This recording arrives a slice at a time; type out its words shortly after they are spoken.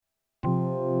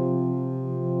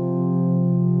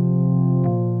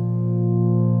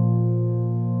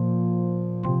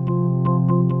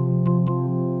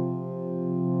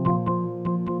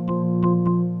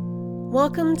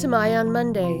Welcome to My on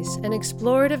Mondays, an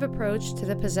explorative approach to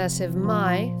the possessive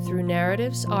my through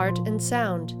narratives, art, and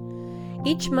sound.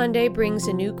 Each Monday brings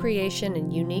a new creation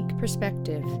and unique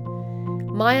perspective.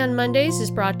 My on Mondays is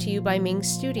brought to you by Ming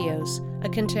Studios, a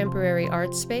contemporary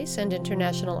art space and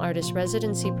international artist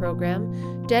residency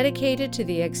program dedicated to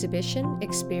the exhibition,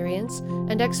 experience,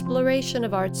 and exploration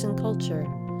of arts and culture.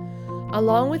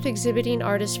 Along with exhibiting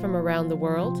artists from around the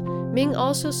world, Ming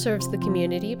also serves the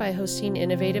community by hosting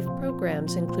innovative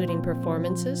programs including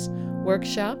performances,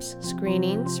 workshops,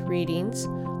 screenings, readings,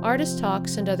 artist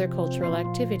talks, and other cultural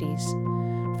activities.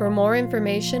 For more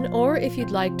information, or if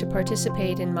you'd like to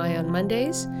participate in My on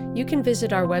Mondays, you can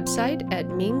visit our website at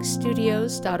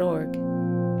mingstudios.org.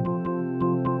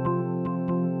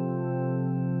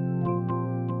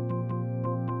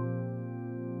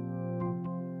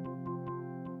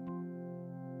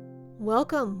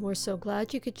 Welcome, we're so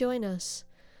glad you could join us.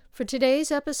 For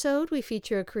today's episode, we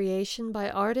feature a creation by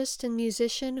artist and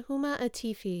musician Huma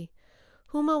Atifi.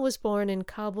 Huma was born in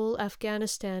Kabul,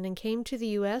 Afghanistan, and came to the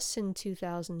U.S. in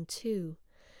 2002.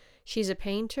 She's a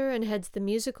painter and heads the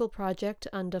musical project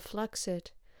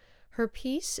Undafluxit. Her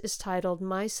piece is titled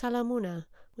My Salamuna,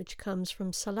 which comes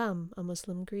from salam, a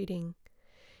Muslim greeting.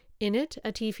 In it,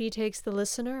 Atifi takes the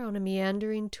listener on a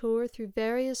meandering tour through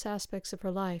various aspects of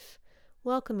her life,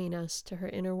 welcoming us to her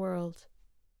inner world.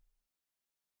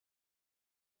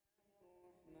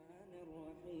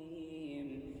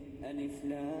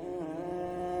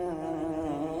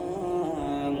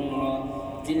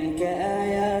 تلك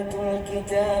آيات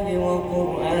الكتاب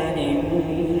وقرآن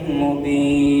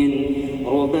مبين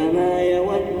ربما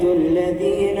يود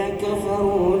الذين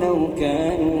كفروا لو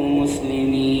كانوا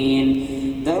مسلمين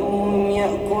ذرهم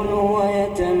يأكلوا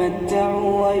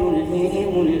ويتمتعوا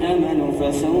ويلههم الأمل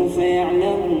فسوف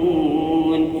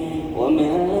يعلمون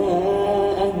وما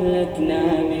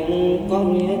أهلكنا من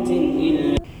قرية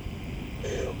إلا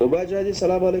وباجادي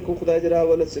السلام عليكم خدای دې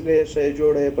راوله څنګه یې ښه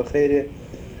جوړه په خیر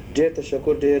ډېر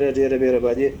تشکر ډېره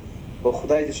مهرباني او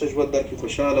خدای دې ښه ژوند درکړي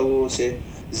خوشحاله واوسې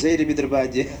زیری مې در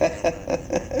باندې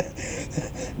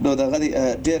نو دغه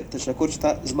ډېر تشکر چې تا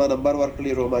زما نمبر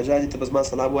ورکړلی روما جانې ته به زما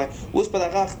سلام وایه اوس په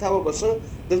دغه اخته وه بس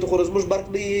دلته خو زموږ برق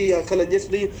نه وي یا کله نېټ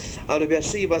نه وي او نو بیا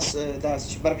ښایي بس داسې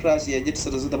چې برق راسي یا نېټ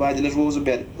سره زه د باندې لږ ووځم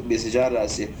بیا میسېجان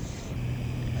راسي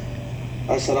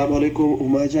السلام علیکم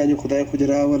اوما جانې خدای خو دې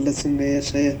راوله څنګه یې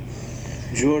ښه یې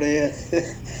جوړه یې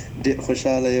ډېر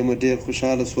خوشحاله یم ډېر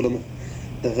خوشحاله شولم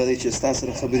دغه دی چې ستا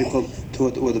سره خبرې کوم ته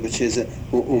د بچې زه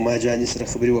اوما جانې سره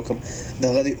خبرې وکړم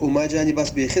دغه دی اوما جانې بس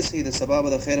بیخي صحیح ده سبا به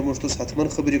د خیره موږ توس حتما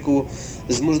خبرې کوو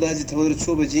زموږ داسې ته ورته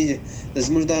څو بجې دي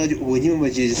زموږ دغه دي 9:30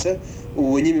 بجې دي ښه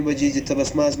 9:30 بجې دي ته بس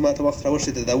ما ته وخت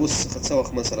راوښتې ده دا اوس څخه څه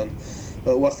وخت مثلا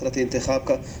وخت راته انتخاب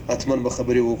کړه حتما به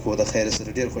خبرې وکړو د خیره سره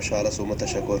ډېر خوشحاله شوم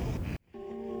تشکر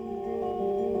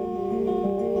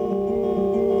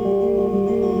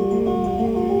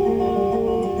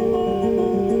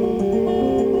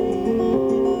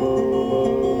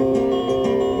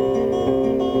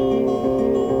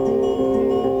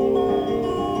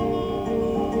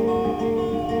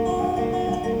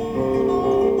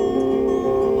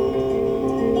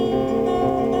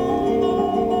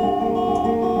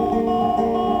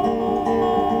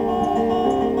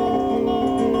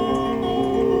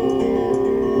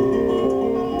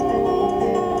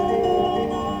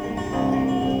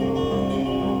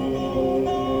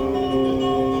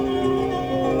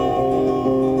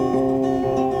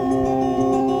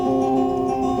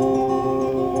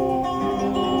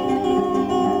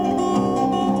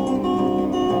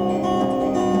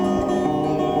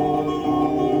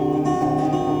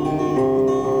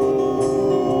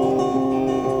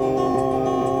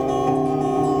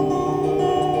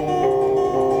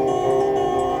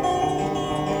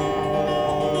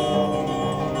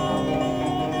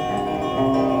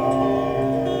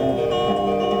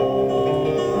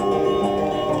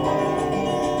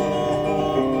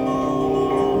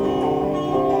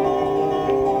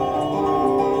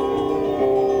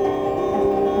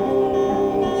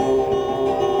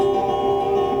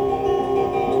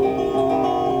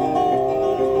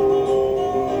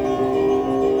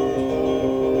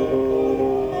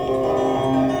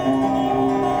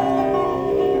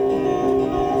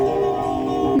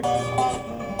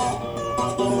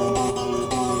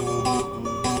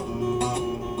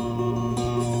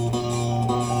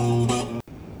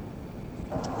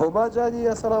اوما جانې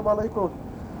السلام علیکم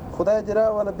خدای دې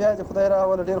راوله بیا دې خدای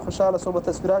راوله ډېر خوشحاله شوم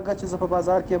تصویراګه چې زه په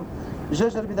بازار کې یم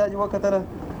ژر مې دا دې وکتله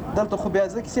دلته خو بیا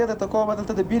زه کیسې درته کوم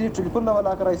دلته د بیرې ټلیفون نه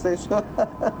ولاکه رایستی شو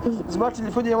زما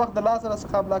ټلیفون یې وخت د لاسه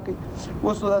راڅخه حمله کوي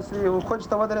اوس نو داسې کونج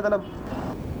ته ودرېدلم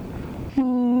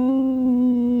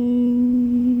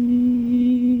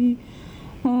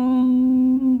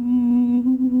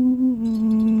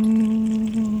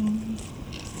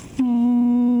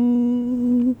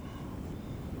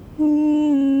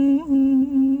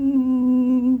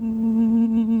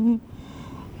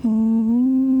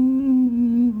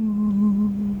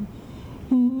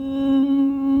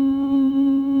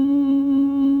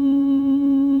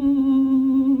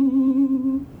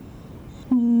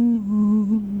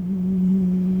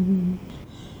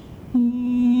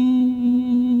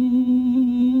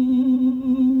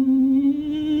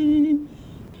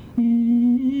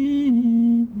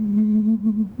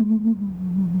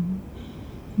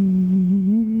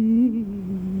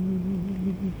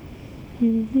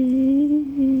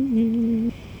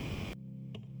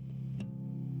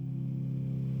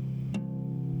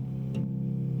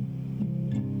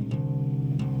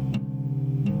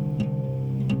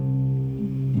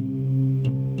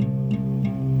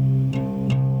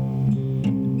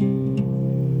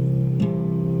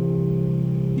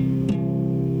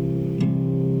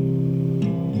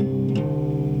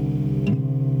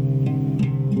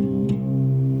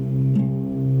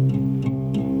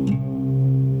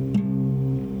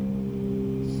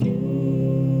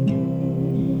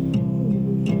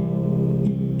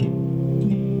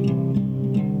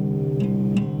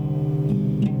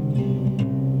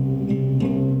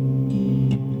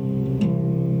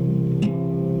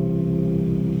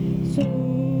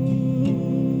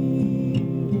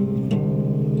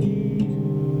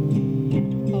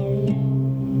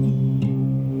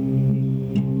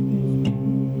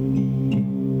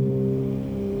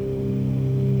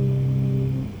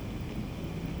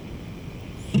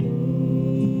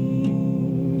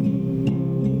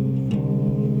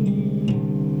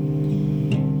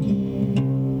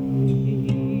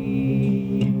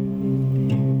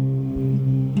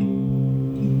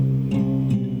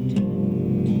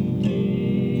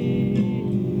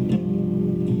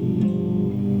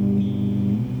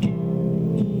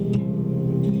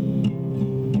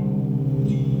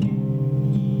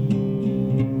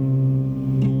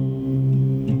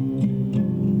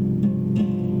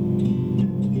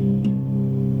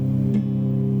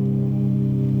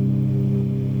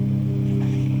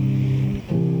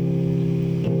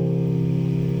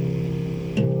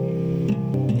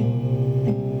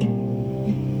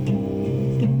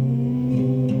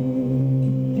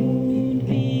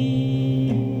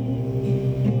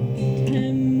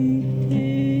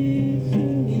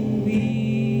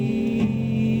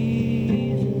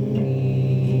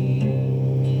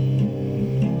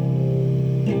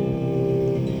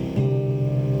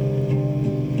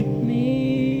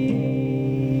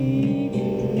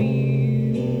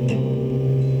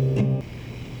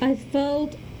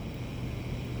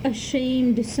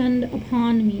shame descend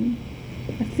upon me.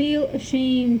 I feel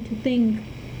ashamed to think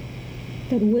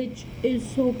that which is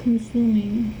so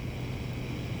consuming.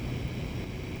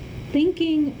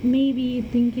 Maybe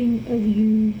thinking of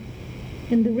you,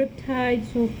 and the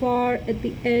riptide so far at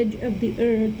the edge of the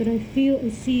earth that I feel a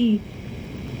sea.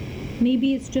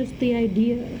 Maybe it's just the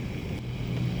idea.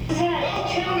 Don't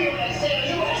kill me when I said it.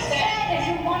 You said if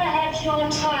you want to have your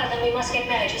child, then we must get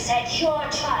married. You said your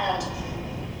child,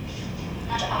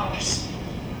 not ours.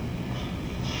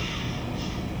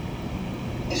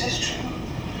 Is this true?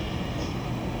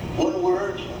 One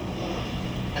word?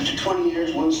 After 20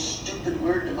 years, one stupid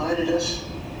word divided us?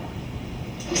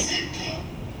 Exactly.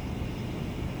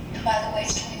 And by the way,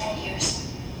 it's 21 years.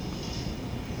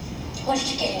 Where did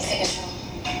you get your figures from?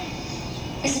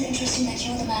 Is it interesting that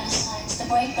you're the man of science, the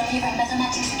great believer in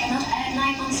mathematics who cannot add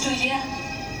 9 months to a year?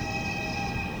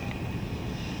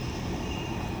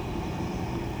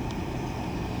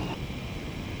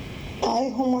 Hi,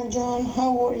 Homer John.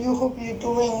 How are you? Hope you're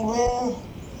doing well.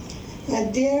 My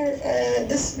dear,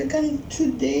 this become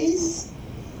 2 days.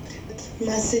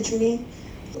 Message me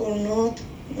or not.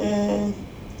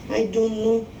 I don't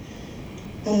know.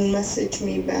 And message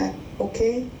me back.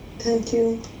 Okay? Thank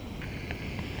you.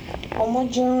 Homer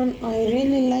John, I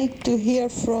really like to hear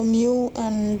from you,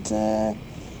 and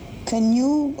can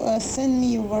you send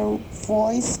me your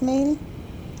voicemail?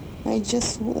 I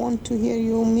just want to hear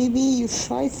you. Maybe you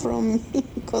shy from me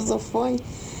because of why.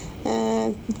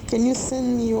 Can you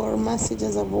send me your message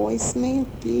as a voicemail,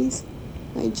 please?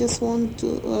 I just want to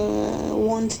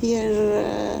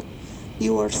hear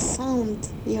your sound,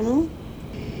 you know?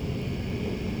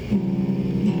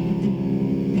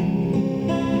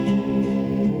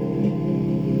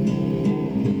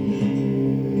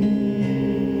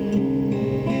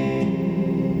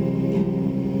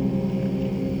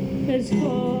 As far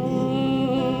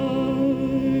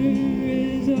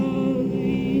as our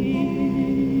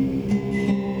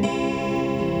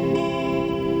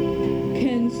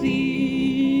can see.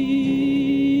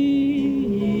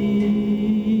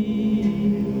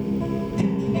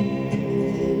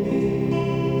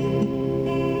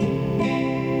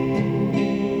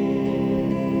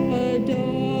 A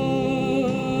dark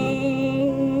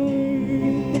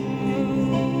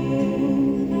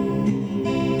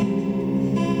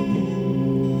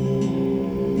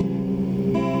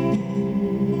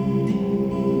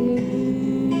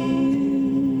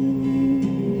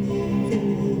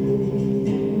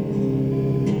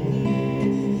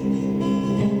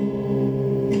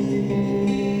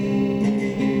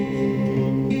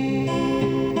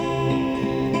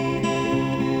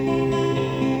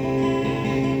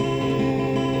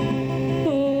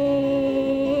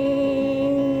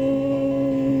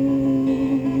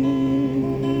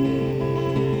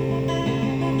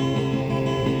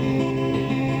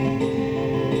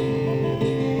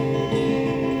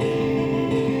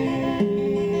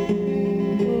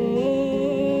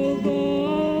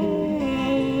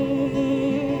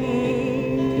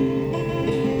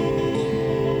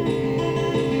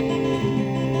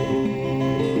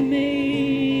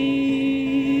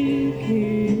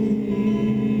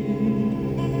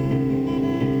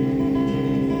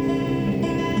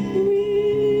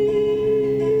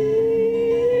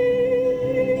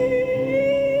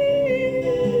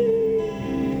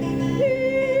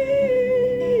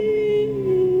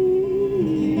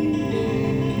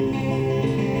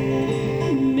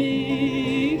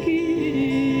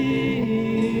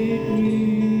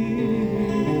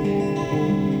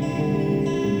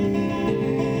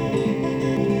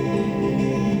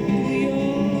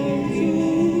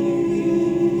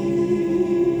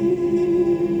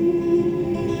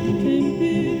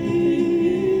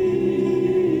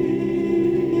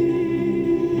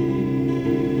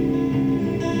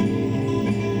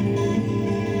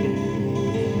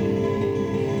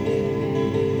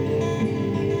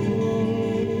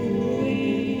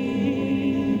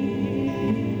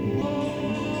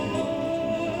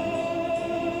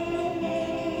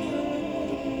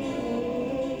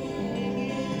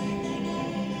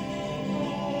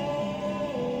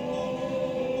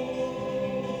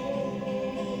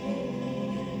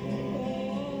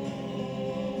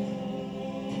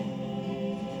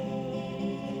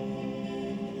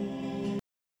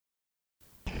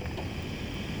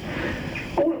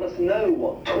All of us know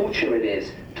what torture it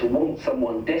is to want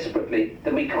someone desperately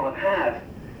that we can't have.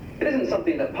 It isn't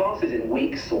something that passes in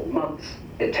weeks or months.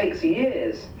 It takes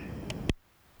years.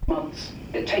 Months.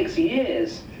 It takes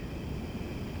years.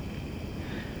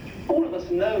 All of us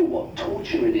know what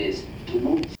torture it is to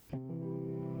want.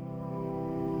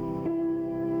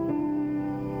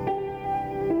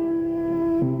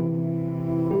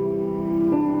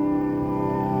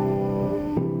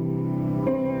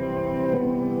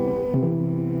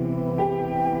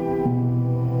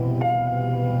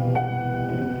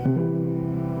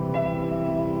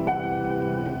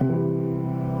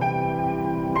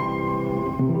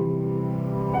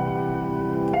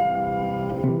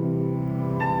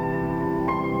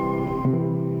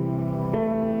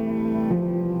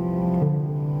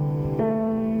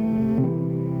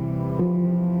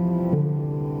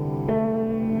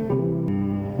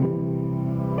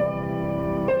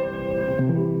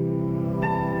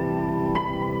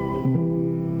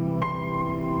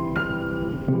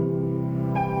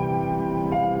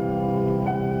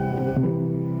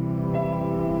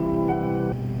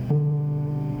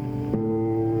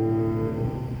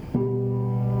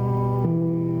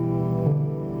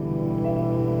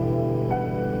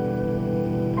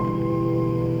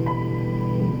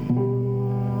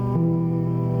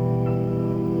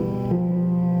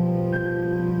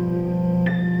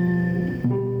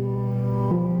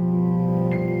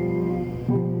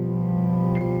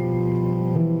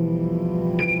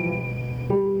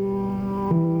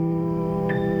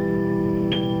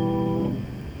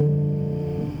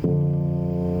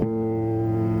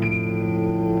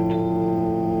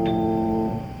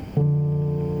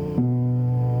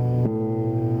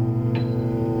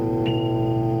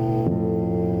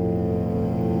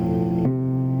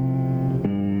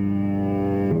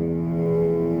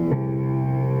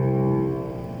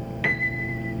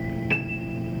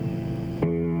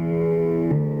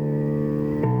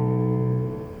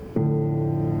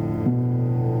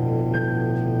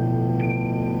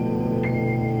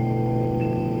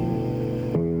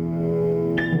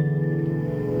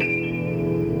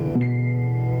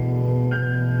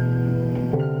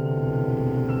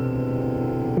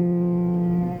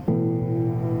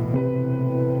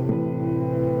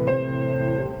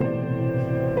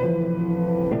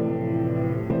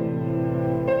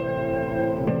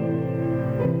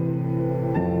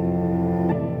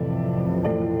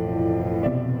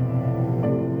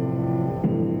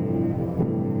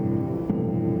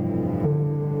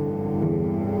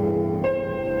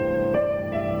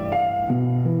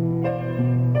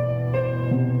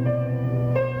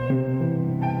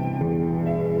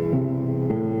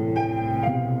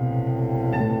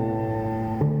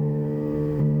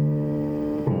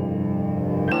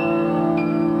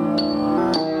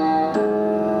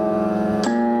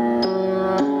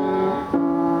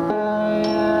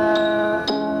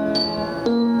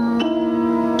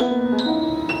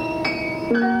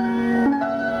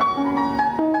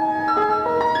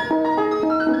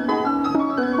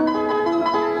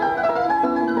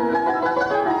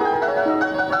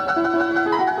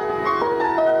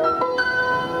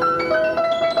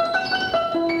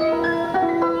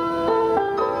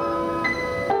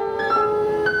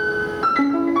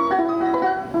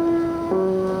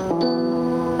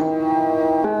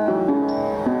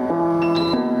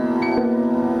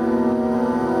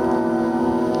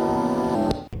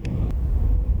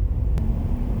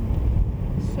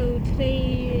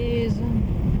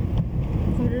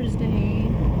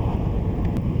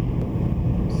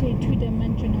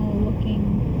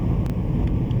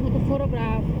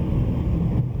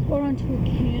 to a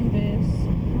canvas,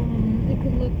 it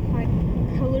could look quite,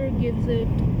 color gives it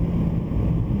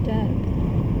depth,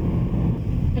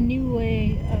 a new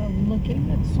way of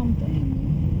looking at something.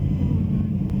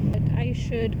 That I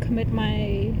should commit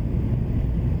my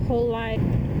whole life.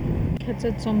 Had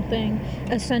said something,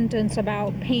 a sentence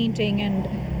about painting and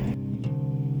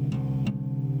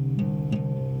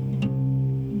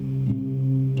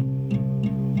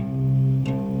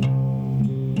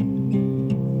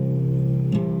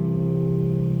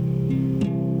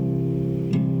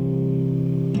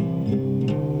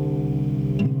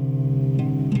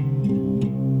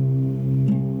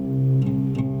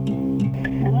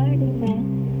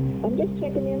I'm just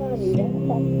checking in on you. I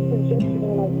thought since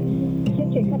yesterday, I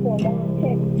sent you a couple of long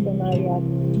texts, and I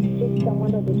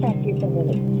wanted to talk to you for a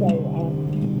minute. So,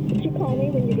 would you call me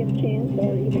when you get a chance,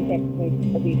 or even text me?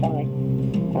 It'll be fine.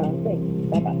 Thanks.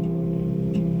 Bye-bye.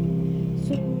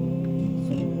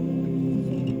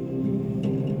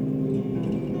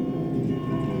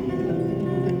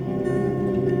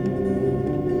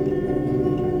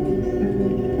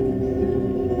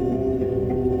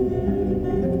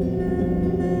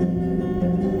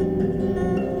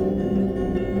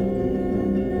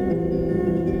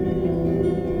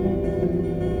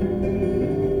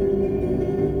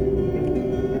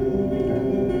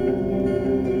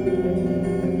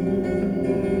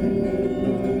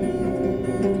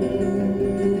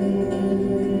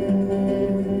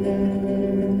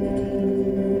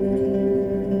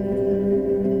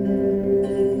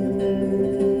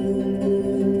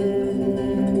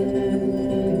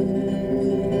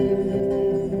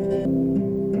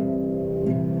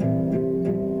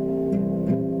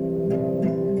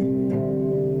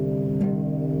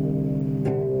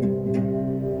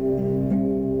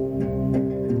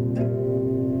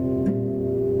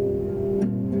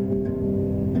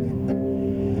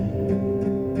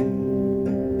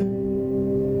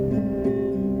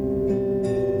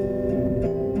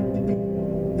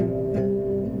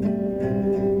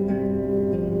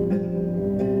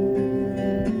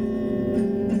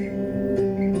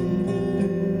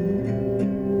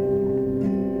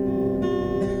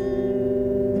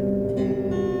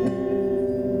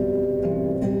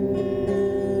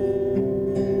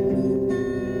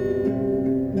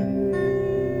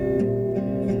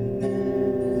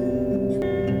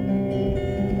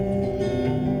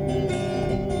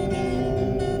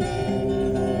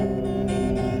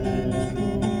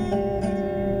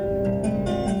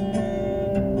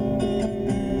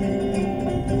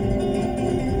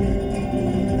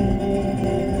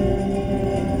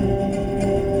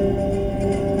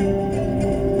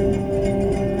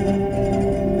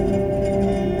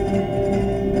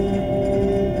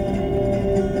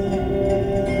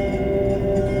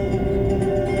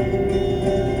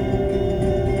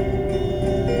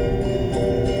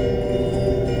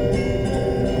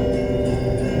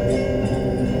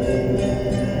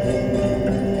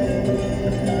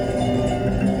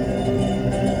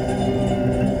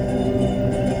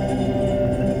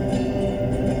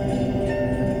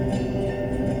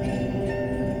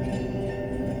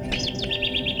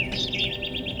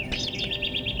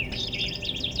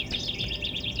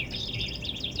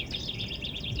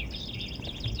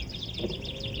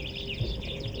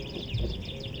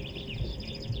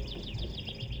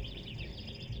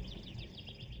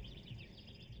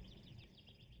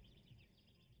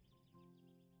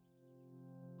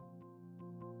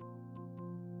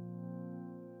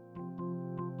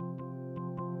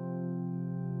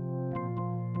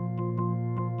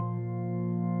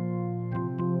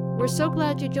 We're so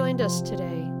glad you joined us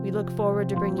today. We look forward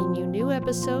to bringing you new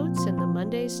episodes in the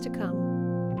Mondays to come.